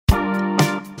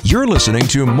You're listening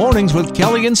to Mornings with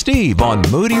Kelly and Steve on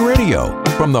Moody Radio.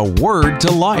 From the Word to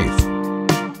Life.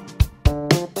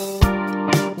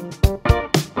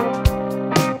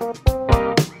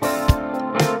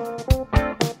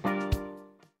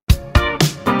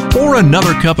 Pour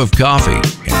another cup of coffee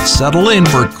and settle in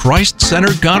for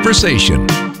Christ-centered conversation.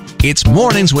 It's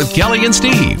Mornings with Kelly and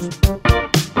Steve.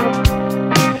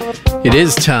 It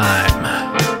is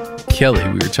time. Kelly,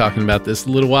 we were talking about this a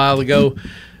little while ago.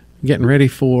 Getting ready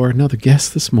for another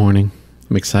guest this morning.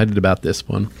 I'm excited about this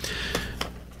one.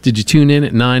 Did you tune in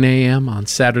at 9 a.m. on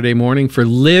Saturday morning for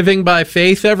Living by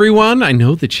Faith, everyone? I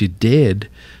know that you did,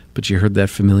 but you heard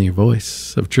that familiar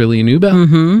voice of Trillia Newbell.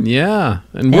 Mm-hmm. Yeah,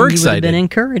 and we're excited. You've been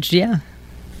encouraged, yeah.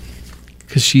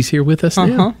 Because she's here with us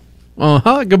now.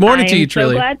 Good morning to you,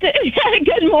 Trillia. I'm so glad to.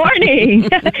 Good morning.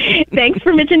 Thanks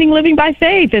for mentioning Living by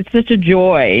Faith. It's such a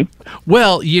joy.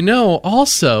 Well,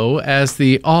 also as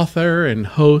the author and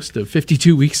host of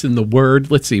 52 Weeks in the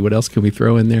Word, let's see, what else can we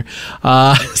throw in there?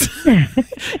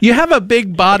 You have a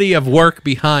big body of work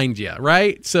behind you,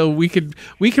 right? So we can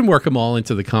work them all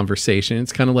into the conversation.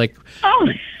 It's kind of like,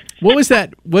 what's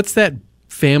that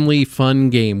family fun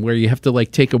game where you have to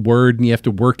take a word and you have to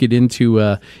work it into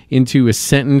a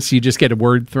sentence? You just get a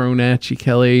word thrown at you,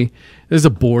 Kelly. There's a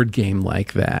board game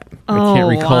like that. I can't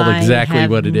recall exactly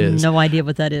what it is. No idea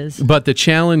what that is. But the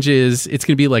challenge is it's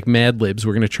going to be like Mad Libs.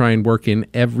 We're going to try and work in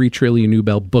every Trillia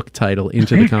Newbell book title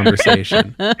into the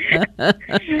conversation.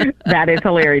 That is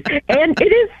hilarious. And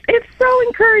it's so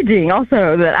encouraging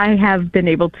also that I have been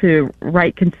able to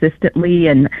write consistently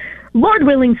and, Lord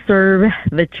willing, serve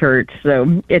the church.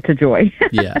 So it's a joy.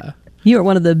 Yeah. You are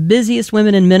one of the busiest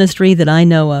women in ministry that I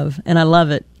know of, and I love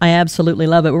it. I absolutely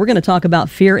love it. We're going to talk about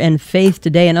fear and faith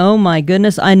today, and oh my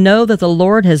goodness, I know that the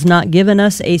Lord has not given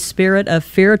us a spirit of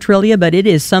fear, Trillia, but it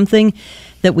is something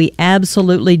that we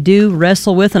absolutely do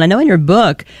wrestle with. And I know in your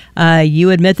book,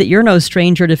 you admit that you're no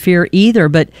stranger to fear either,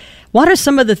 but what are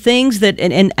some of the things that,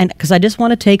 and because I just want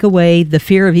to take away the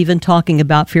fear of even talking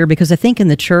about fear, because I think in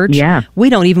the church, we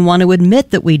don't even want to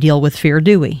admit that we deal with fear,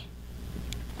 do we?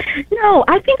 No,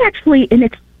 I think actually, and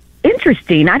it's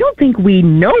interesting, I don't think we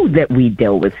know that we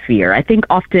deal with fear. I think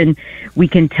often we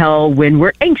can tell when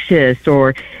we're anxious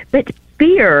but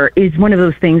fear is one of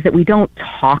those things that we don't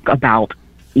talk about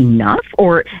enough,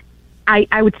 or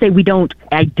I would say we don't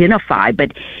identify,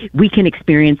 but we can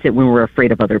experience it when we're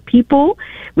afraid of other people,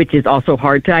 which is also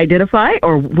hard to identify,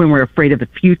 or when we're afraid of the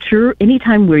future.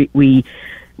 Anytime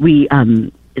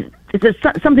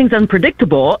something's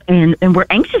unpredictable and we're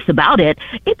anxious about it,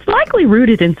 it's likely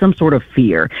rooted in some sort of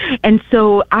fear. And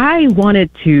so I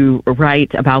wanted to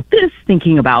write about this,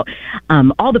 thinking about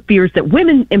all the fears that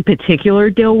women in particular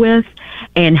deal with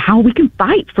and how we can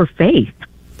fight for faith.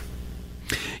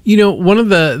 One of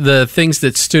the things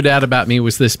that stood out about me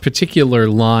was this particular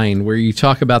line where you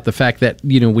talk about the fact that,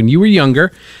 when you were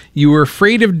younger, you were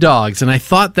afraid of dogs. And I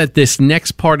thought that this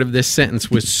next part of this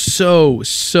sentence was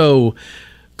so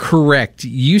correct.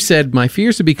 You said, my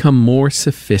fears have become more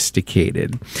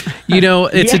sophisticated.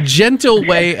 It's a gentle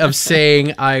way of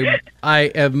saying I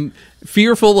am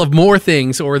fearful of more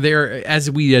things, or as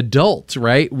we adult,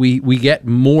 right? We get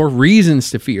more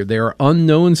reasons to fear. There are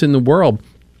unknowns in the world.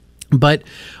 But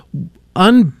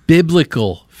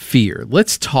unbiblical fear,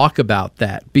 let's talk about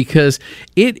that, because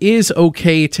it is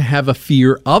okay to have a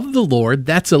fear of the Lord.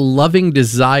 That's a loving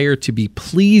desire to be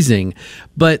pleasing.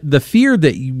 But the fear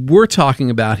that we're talking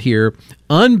about here,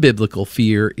 unbiblical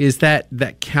fear, is that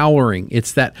cowering.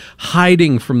 It's that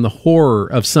hiding from the horror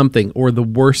of something or the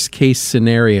worst case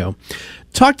scenario.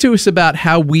 Talk to us about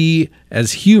how we,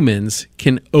 as humans,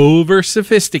 can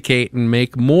over-sophisticate and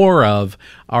make more of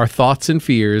our thoughts and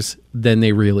fears than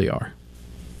they really are.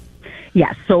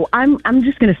 Yeah, so I'm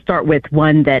just going to start with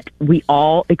one that we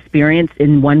all experience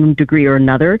in one degree or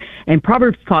another. And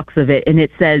Proverbs talks of it, and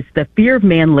it says, the fear of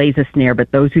man lays a snare,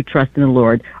 but those who trust in the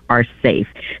Lord are safe.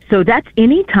 So that's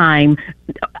anytime,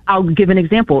 I'll give an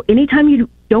example, anytime you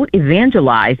don't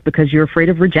evangelize because you're afraid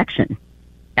of rejection.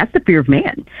 That's the fear of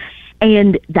man.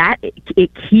 And that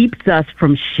it keeps us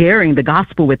from sharing the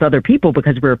gospel with other people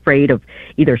because we're afraid of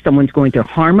either someone's going to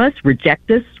harm us, reject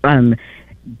us,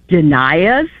 deny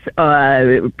us,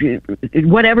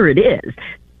 whatever it is.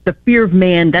 The fear of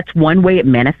man, that's one way it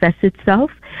manifests itself.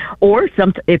 Or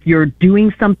if you're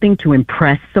doing something to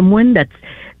impress someone that's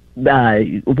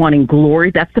wanting glory,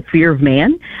 that's the fear of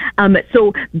man.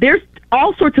 So there's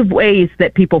all sorts of ways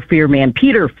that people fear man.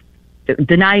 Peter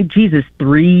denied Jesus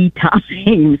 3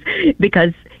 times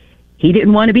because he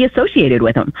didn't want to be associated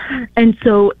with him. And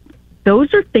so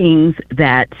those are things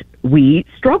that we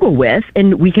struggle with,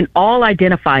 and we can all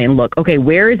identify and look, okay,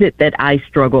 where is it that I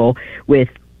struggle with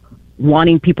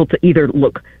wanting people to either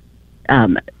look at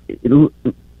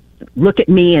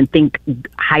me and think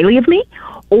highly of me,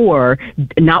 or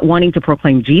not wanting to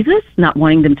proclaim Jesus, not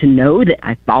wanting them to know that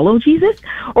I follow Jesus,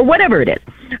 or whatever it is.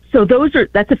 So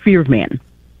that's a fear of man.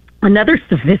 Another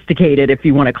sophisticated, if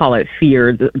you want to call it,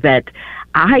 fear that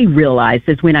I realized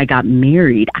is when I got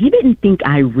married. I didn't think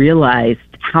I realized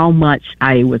how much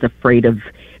I was afraid of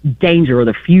danger or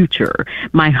the future.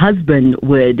 My husband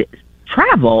would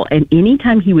travel, and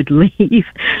anytime he would leave,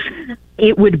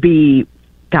 it would be,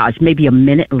 maybe a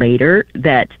minute later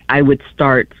that I would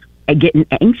start getting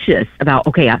anxious about,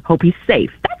 okay, I hope he's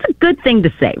safe. That's a good thing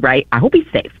to say, right? I hope he's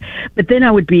safe. But then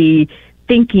I would be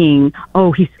thinking,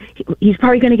 oh, he's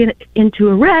probably going to get into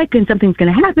a wreck and something's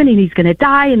going to happen and he's going to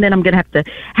die, and then I'm going to have to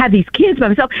have these kids by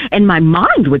myself. And my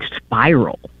mind would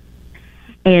spiral.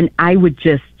 And I would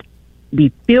just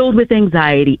be filled with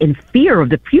anxiety and fear of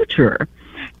the future.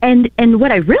 And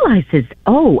what I realized is,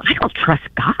 I don't trust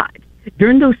God.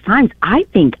 During those times, I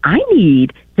think I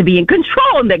need to be in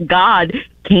control and that God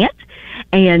can't,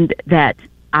 and that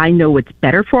I know what's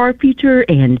better for our future,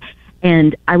 and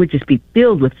I would just be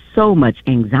filled with so much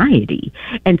anxiety.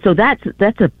 And so that's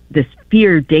this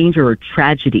fear, danger, or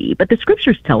tragedy. But the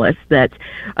scriptures tell us that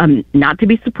not to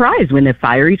be surprised when the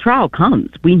fiery trial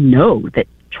comes. We know that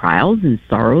trials and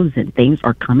sorrows and things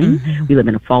are coming. Mm-hmm. We live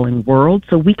in a fallen world,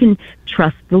 so we can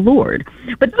trust the Lord.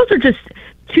 But those are just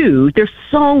two. There's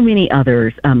so many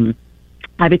others.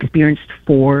 I've experienced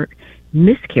 4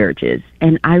 miscarriages,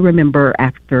 and I remember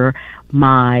after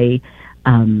my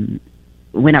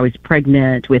when I was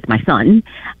pregnant with my son,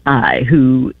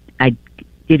 who I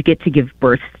did get to give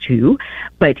birth to,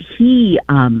 but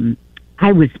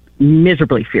I was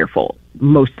miserably fearful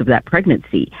most of that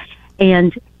pregnancy.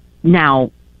 And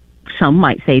now some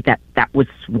might say that was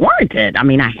warranted. I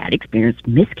mean, I had experienced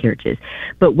miscarriages,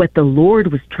 but what the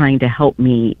Lord was trying to help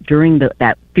me during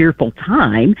that fearful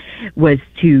time was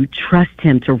to trust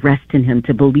him, to rest in him,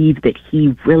 to believe that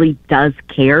he really does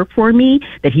care for me,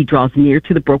 that he draws near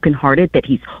to the brokenhearted, that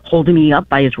he's holding me up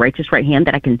by his righteous right hand,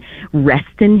 that I can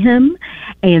rest in him.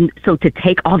 And so to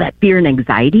take all that fear and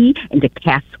anxiety and to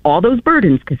cast all those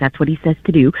burdens, because that's what he says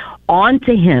to do,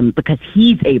 onto him, because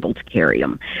he's able to carry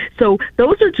them. So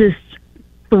those are just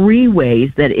 3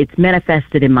 ways that it's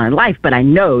manifested in my life, but I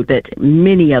know that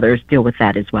many others deal with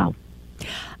that as well.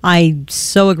 I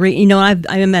so agree. You know, I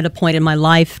am at a point in my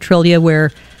life, Trillia, where,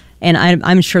 and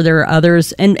I'm sure there are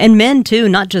others, and men too,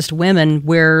 not just women,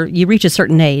 where you reach a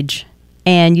certain age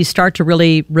and you start to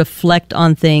really reflect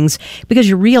on things because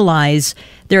you realize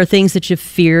there are things that you've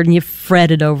feared and you've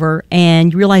fretted over,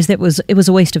 and you realize that it was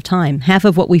a waste of time. Half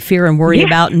of what we fear and worry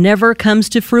about never comes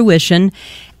to fruition,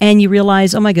 and you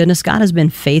realize, oh my goodness, God has been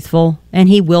faithful, and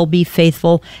he will be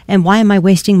faithful, and why am I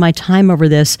wasting my time over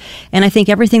this? And I think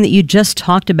everything that you just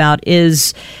talked about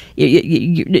is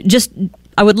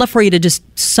I would love for you to just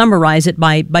summarize it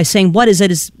by saying what is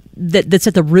it that's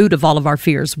at the root of all of our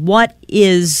fears. What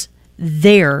is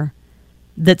there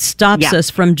that stops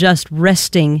us from just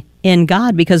resting in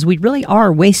God, because we really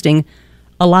are wasting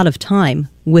a lot of time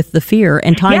with the fear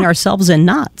and tying ourselves in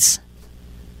knots.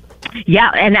 Yeah,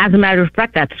 and as a matter of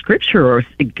fact, that's scripture.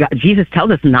 Jesus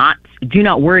tells us do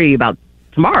not worry about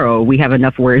tomorrow. We have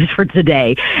enough worries for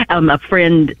today. A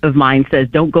friend of mine says,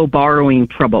 don't go borrowing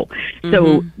trouble. Mm-hmm.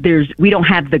 So we don't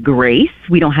have the grace.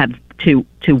 We don't have to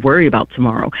worry about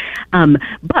tomorrow.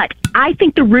 But I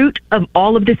think the root of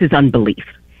all of this is unbelief.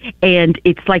 And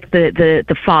it's like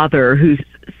the father who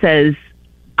says,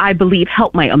 I believe,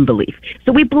 help my unbelief.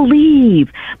 So we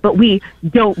believe, but we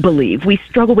don't believe. We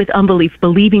struggle with unbelief,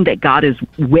 believing that God is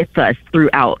with us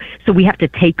throughout. So we have to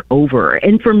take over.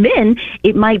 And for men,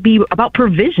 it might be about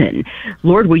provision.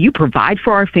 Lord, will you provide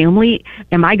for our family?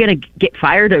 Am I going to get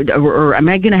fired, or am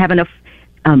I going to have enough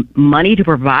money to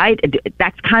provide?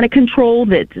 That's kind of control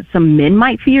that some men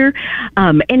might fear.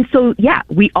 And so,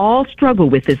 we all struggle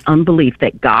with this unbelief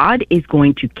that God is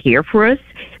going to care for us,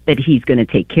 that he's going to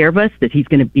take care of us, that he's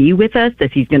going to be with us,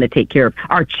 that he's going to take care of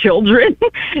our children.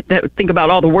 Think about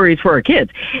all the worries for our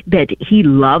kids, that he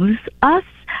loves us.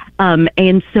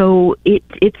 And so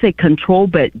it's a control,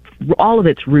 but all of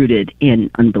it's rooted in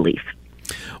unbelief.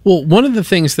 Well, one of the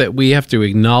things that we have to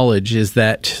acknowledge is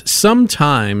that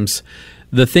sometimes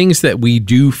the things that we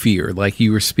do fear, like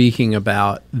you were speaking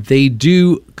about, they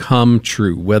do come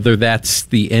true, whether that's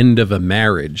the end of a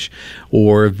marriage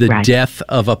or the death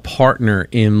of a partner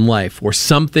in life, or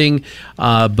something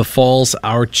befalls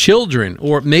our children,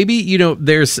 or maybe,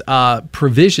 there's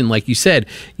provision, like you said,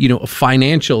 a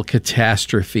financial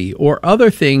catastrophe, or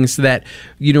other things that,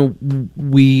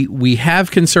 we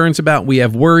have concerns about, we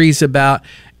have worries about,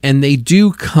 and they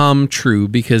do come true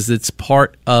because it's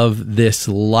part of this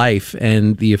life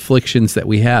and the afflictions that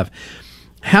we have.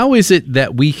 How is it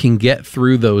that we can get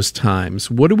through those times?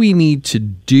 What do we need to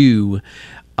do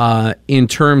in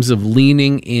terms of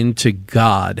leaning into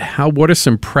God? What are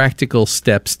some practical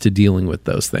steps to dealing with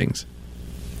those things?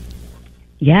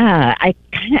 Yeah, I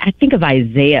think of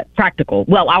Isaiah, practical.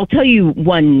 Well, I'll tell you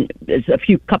one,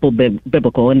 couple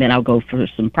biblical, and then I'll go for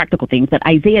some practical things. But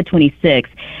Isaiah 26,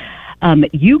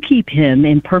 you keep him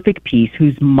in perfect peace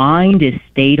whose mind is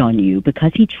stayed on you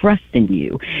because he trusts in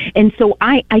you. And so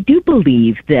I do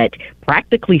believe that,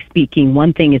 practically speaking,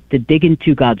 one thing is to dig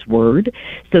into God's word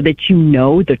so that you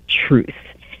know the truth,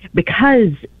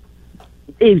 because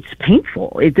it's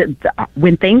painful.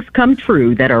 When things come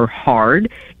true that are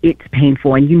hard, it's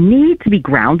painful, and you need to be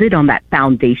grounded on that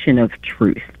foundation of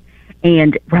truth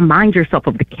and remind yourself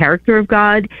of the character of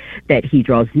God, that he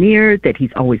draws near, that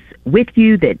he's always with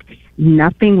you, that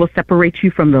nothing will separate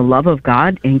you from the love of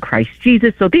God in Christ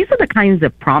Jesus. So these are the kinds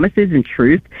of promises and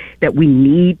truth that we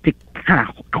need to kind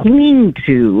of cling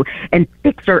to and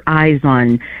fix our eyes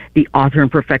on the author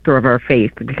and perfecter of our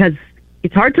faith, because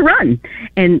it's hard to run,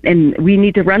 and we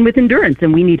need to run with endurance,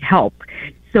 and we need help.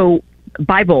 So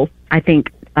Bible, I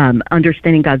think,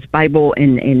 understanding God's Bible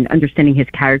and understanding his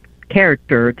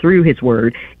character through his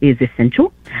word is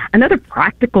essential. Another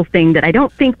practical thing that I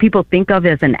don't think people think of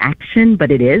as an action, but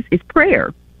it is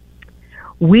prayer.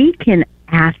 We can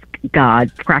ask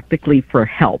God practically for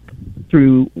help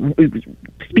through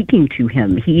speaking to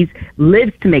him. He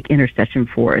lives to make intercession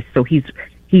for us. So he's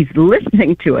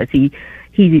listening to us.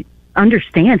 He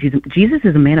understands. Jesus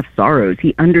is a man of sorrows.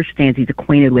 He understands. He's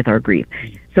acquainted with our grief.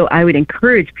 So I would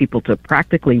encourage people to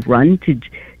practically run to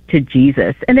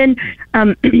Jesus. And then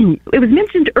it was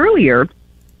mentioned earlier,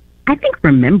 I think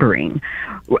remembering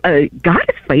God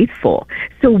is faithful.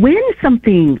 So when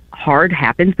something hard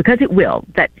happens, because it will,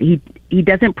 that he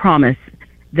doesn't promise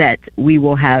that we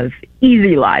will have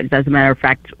easy lives. As a matter of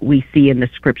fact, we see in the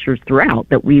scriptures throughout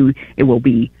that it will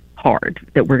be hard,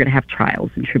 that we're going to have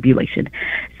trials and tribulation.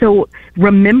 So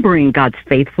remembering God's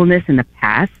faithfulness in the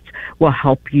past will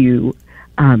help you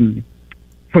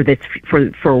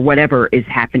for whatever is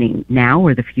happening now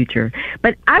or the future.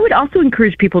 But I would also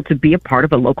encourage people to be a part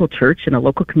of a local church and a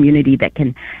local community that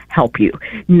can help you,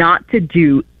 not to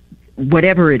do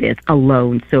whatever it is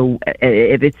alone. So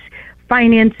if it's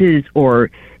finances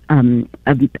or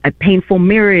a painful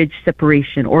marriage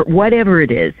separation or whatever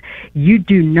it is, you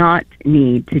do not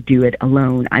need to do it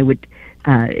alone. I would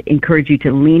encourage you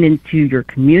to lean into your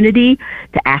community,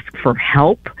 to ask for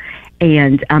help.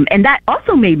 And that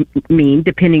also may mean,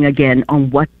 depending again on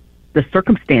what the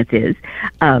circumstance is,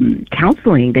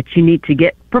 counseling, that you need to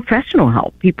get professional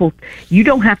help. You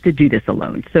don't have to do this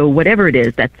alone. So whatever it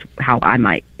is, that's how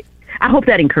I hope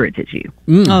that encourages you.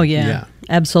 Oh, yeah.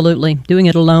 Absolutely. Doing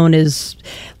it alone is,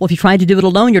 well, if you try to do it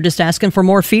alone, you're just asking for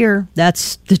more fear.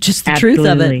 That's just the truth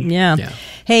of it. Yeah.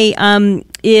 Hey,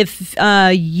 if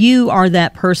you are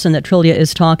that person that Trillia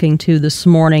is talking to this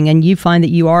morning and you find that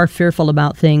you are fearful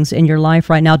about things in your life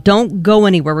right now, don't go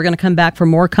anywhere. We're going to come back for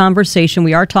more conversation.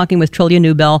 We are talking with Trillia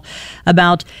Newbell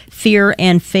about fear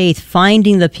and faith,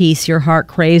 finding the peace your heart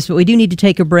craves, but we do need to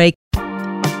take a break.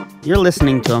 You're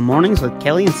listening to a Mornings with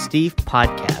Kelly and Steve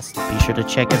podcast. Be sure to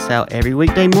check us out every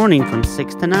weekday morning from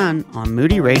 6 to 9 on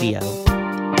Moody Radio.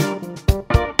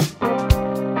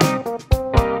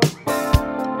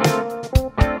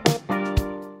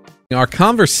 Our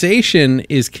conversation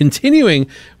is continuing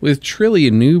with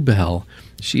Trillia Newbell.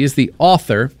 She is the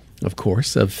author, of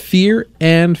course, of Fear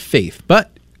and Faith. But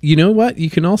you know what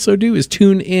you can also do is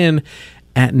tune in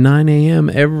at 9 a.m.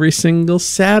 every single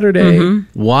Saturday.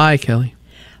 Mm-hmm. Why, Kelly?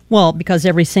 Well, because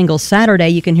every single Saturday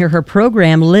you can hear her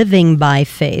program, Living by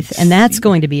Faith, and that's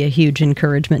going to be a huge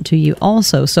encouragement to you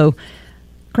also. So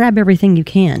grab everything you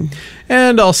can.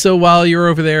 And also, while you're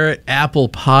over there at Apple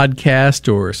Podcast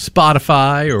or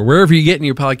Spotify or wherever you're getting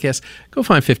your podcasts, go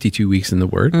find 52 Weeks in the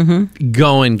Word. Mm-hmm.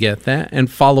 Go and get that and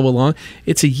follow along.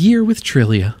 It's a year with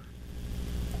Trillia.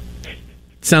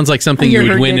 Sounds like something you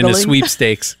would win in a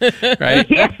sweepstakes, right?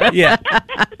 Yeah.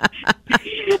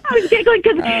 I was giggling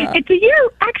because it's a year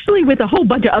actually with a whole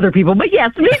bunch of other people, but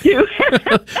yes, me too.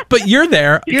 But you're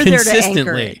there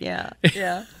consistently. There to anchor it.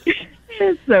 Yeah.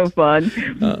 It's so fun.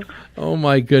 Oh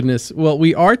my goodness. Well,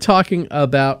 we are talking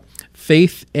about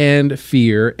faith and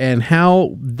fear and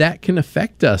how that can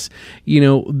affect us. You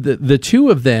know, the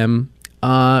two of them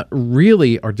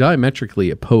really are diametrically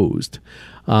opposed.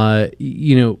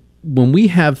 When we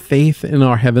have faith in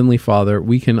our Heavenly Father,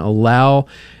 we can allow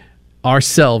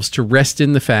ourselves to rest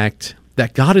in the fact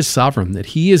that God is sovereign, that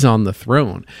He is on the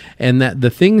throne, and that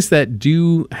the things that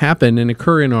do happen and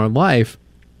occur in our life,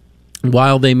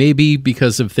 while they may be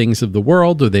because of things of the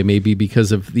world, or they may be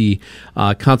because of the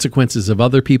consequences of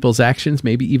other people's actions,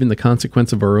 maybe even the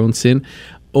consequence of our own sin,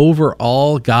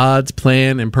 overall, God's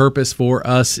plan and purpose for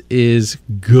us is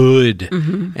good,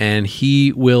 and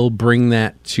He will bring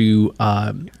that to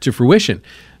fruition.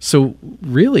 So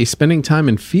really, spending time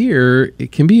in fear,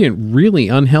 it can be a really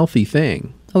unhealthy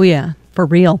thing. Oh, yeah. For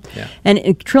real. Yeah. And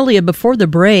Trillia, before the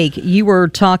break, you were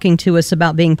talking to us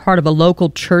about being part of a local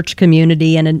church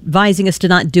community and advising us to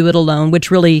not do it alone, which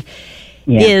really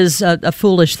is a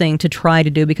foolish thing to try to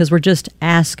do, because we're just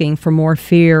asking for more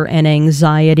fear and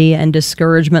anxiety and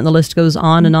discouragement. And the list goes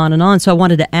on and on and on. So I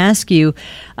wanted to ask you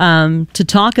to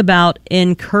talk about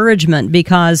encouragement,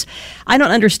 because I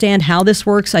don't understand how this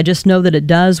works. I just know that it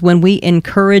does. When we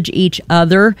encourage each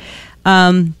other,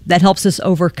 that helps us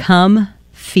overcome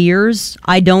fears.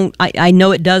 I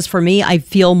know it does for me. I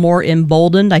feel more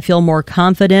emboldened. I feel more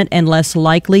confident and less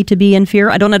likely to be in fear.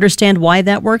 I don't understand why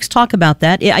that works. Talk about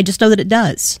that. I just know that it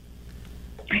does.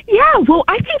 Yeah, well,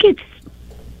 I think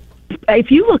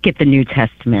if you look at the New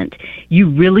Testament, you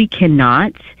really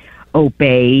cannot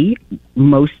obey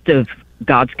most of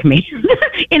God's commands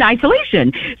in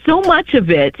isolation. So much of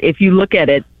it, if you look at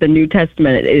it, the New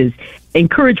Testament is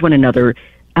encourage one another,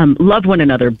 love one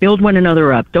another, build one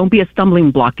another up. Don't be a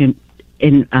stumbling block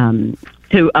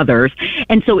to others.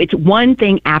 And so it's one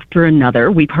thing after another.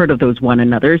 We've heard of those one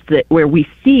another's where we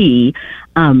see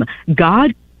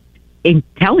God in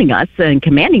telling us and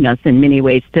commanding us in many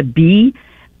ways to be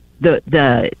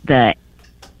the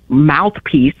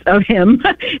mouthpiece of Him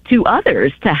to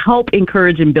others, to help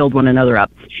encourage and build one another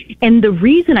up. And the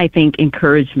reason I think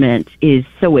encouragement is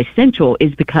so essential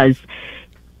is because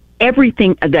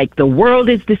everything, like the world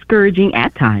is discouraging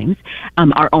at times.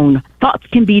 Our own thoughts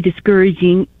can be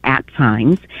discouraging at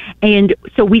times. And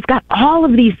so we've got all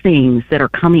of these things that are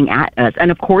coming at us. And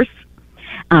of course,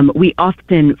 we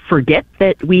often forget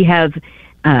that we have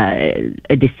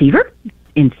a deceiver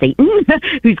in Satan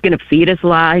who's going to feed us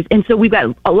lies. And so we've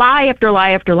got a lie after lie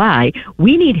after lie.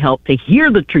 We need help to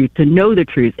hear the truth, to know the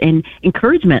truth. And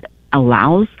encouragement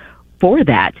allows for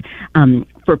that.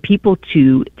 For people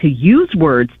to use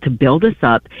words to build us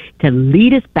up, to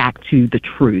lead us back to the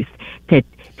truth, to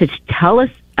tell us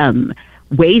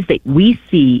ways that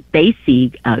they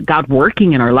see God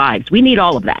working in our lives. We need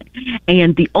all of that.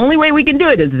 And the only way we can do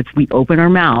it is if we open our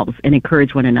mouths and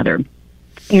encourage one another.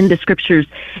 In the scriptures,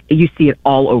 you see it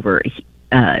all over.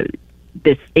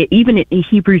 Even in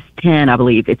Hebrews 10, I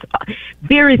believe, it's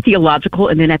very theological.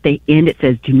 And then at the end, it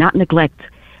says, do not neglect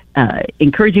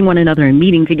encouraging one another and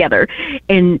meeting together,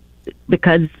 and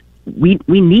because we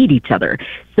need each other.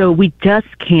 So we just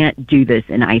can't do this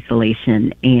in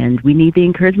isolation, and we need the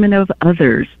encouragement of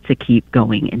others to keep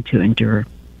going and to endure.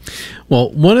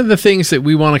 Well, one of the things that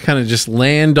we want to kind of just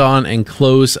land on and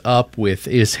close up with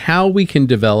is how we can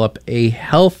develop a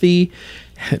healthy,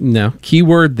 key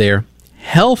word there,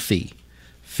 healthy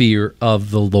fear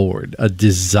of the Lord, a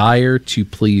desire to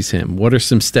please Him. What are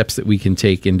some steps that we can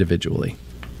take individually?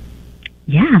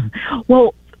 Yeah.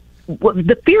 Well,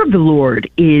 the fear of the Lord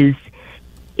is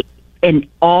in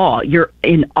awe. You're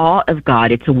in awe of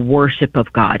God. It's a worship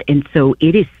of God. And so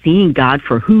it is seeing God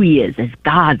for who He is, as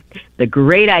God, the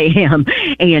great I am,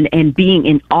 and being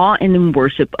in awe and in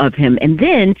worship of Him. And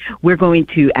then we're going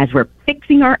to, as we're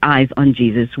fixing our eyes on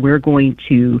Jesus, we're going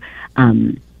to,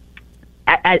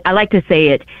 I like to say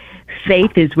it,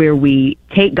 faith is where we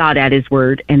take God at His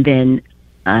word and then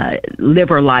live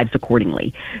our lives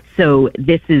accordingly. So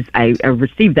this is, I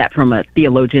received that from a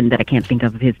theologian that I can't think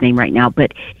of his name right now,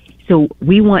 but so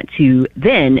we want to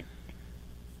then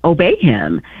obey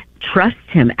Him, trust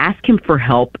Him, ask Him for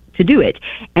help to do it.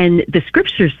 And the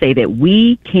scriptures say that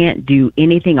we can't do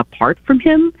anything apart from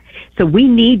Him. So we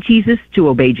need Jesus to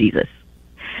obey Jesus.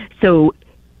 So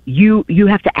you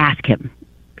have to ask Him.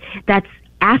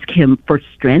 Ask Him for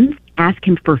strength, ask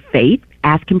Him for faith,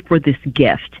 ask Him for this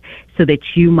gift so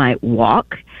that you might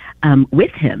walk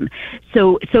with Him.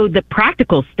 So the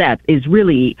practical step is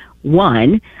really,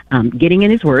 one, getting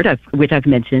in His Word, which I've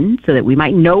mentioned, so that we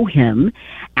might know Him,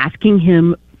 asking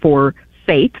Him for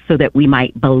faith so that we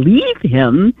might believe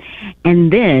Him,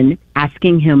 and then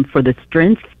asking Him for the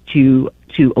strength to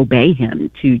obey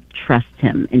Him, to trust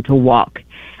Him, and to walk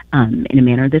in a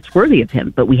manner that's worthy of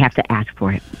Him. But we have to ask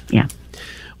for it. Yeah.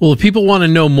 Well, if people want to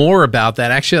know more about that,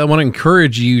 actually, I want to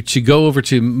encourage you to go over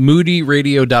to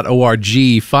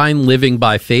moodyradio.org, find Living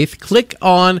by Faith, click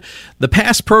on the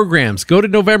past programs. Go to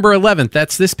November 11th.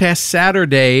 That's this past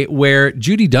Saturday, where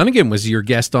Judy Dunnigan was your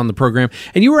guest on the program,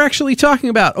 and you were actually talking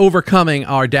about overcoming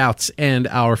our doubts and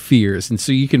our fears. And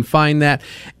so you can find that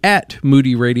at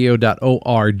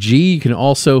moodyradio.org. You can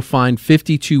also find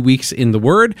 52 Weeks in the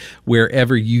Word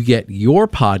wherever you get your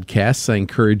podcasts. I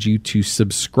encourage you to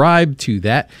subscribe to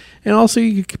that. And also,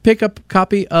 you can pick up a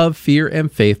copy of Fear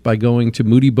and Faith by going to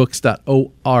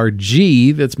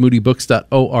moodybooks.org. That's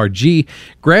moodybooks.org.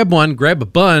 Grab one, grab a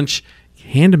bunch,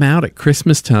 hand them out at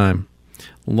Christmas time.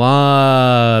 A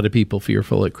lot of people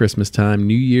fearful at Christmas time.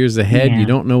 New Year's ahead. Yeah. You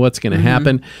don't know what's going to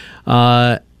happen.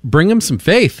 Bring them some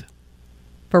faith.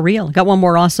 For real. Got one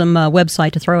more awesome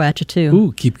website to throw at you, too.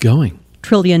 Ooh, keep going.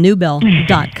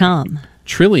 TrilliaNewbell.com.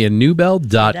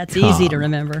 TrilliaNewbell.com. That's easy to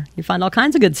remember. You find all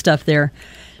kinds of good stuff there.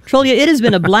 Trillia, it has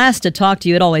been a blast to talk to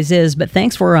you. It always is. But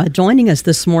thanks for joining us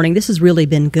this morning. This has really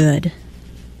been good.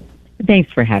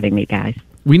 Thanks for having me, guys.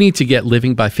 We need to get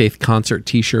Living by Faith concert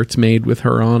T-shirts made with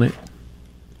her on it.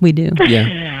 We do.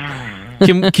 Yeah.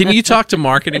 Can you talk to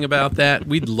marketing about that?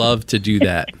 We'd love to do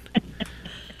that.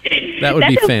 That would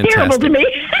be fantastic. Terrible to me.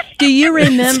 Do you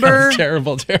remember?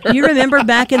 Terrible. You remember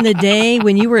back in the day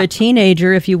when you were a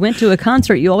teenager, if you went to a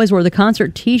concert, you always wore the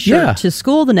concert T-shirt to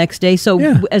school the next day. So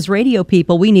as radio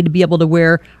people, we need to be able to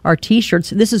wear our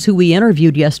T-shirts. This is who we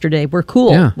interviewed yesterday. We're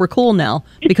cool. Yeah. We're cool now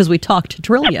because we talked to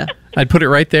Trillia. I'd put it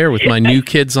right there with my New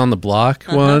Kids on the Block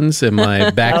ones and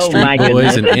my Backstreet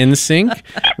Boys and NSYNC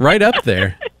right up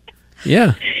there.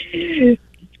 Yeah.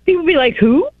 People be like,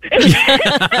 who?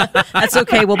 That's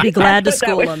okay. We'll be glad to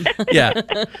school them. Yeah.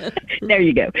 There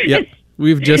you go. Yep.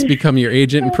 We've just become your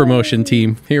agent and promotion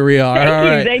team. Here we are. All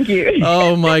right. Thank you.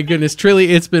 Oh, my goodness. Trillia,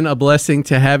 it's been a blessing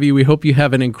to have you. We hope you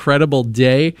have an incredible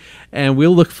day, and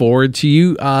we'll look forward to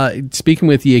you speaking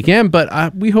with you again.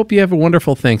 But we hope you have a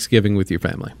wonderful Thanksgiving with your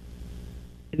family.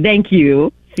 Thank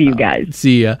you. See you guys.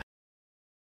 See ya.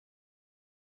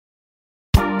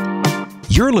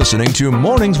 You're listening to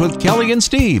Mornings with Kelly and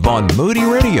Steve on Moody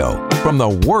Radio. From the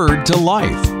Word to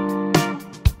Life.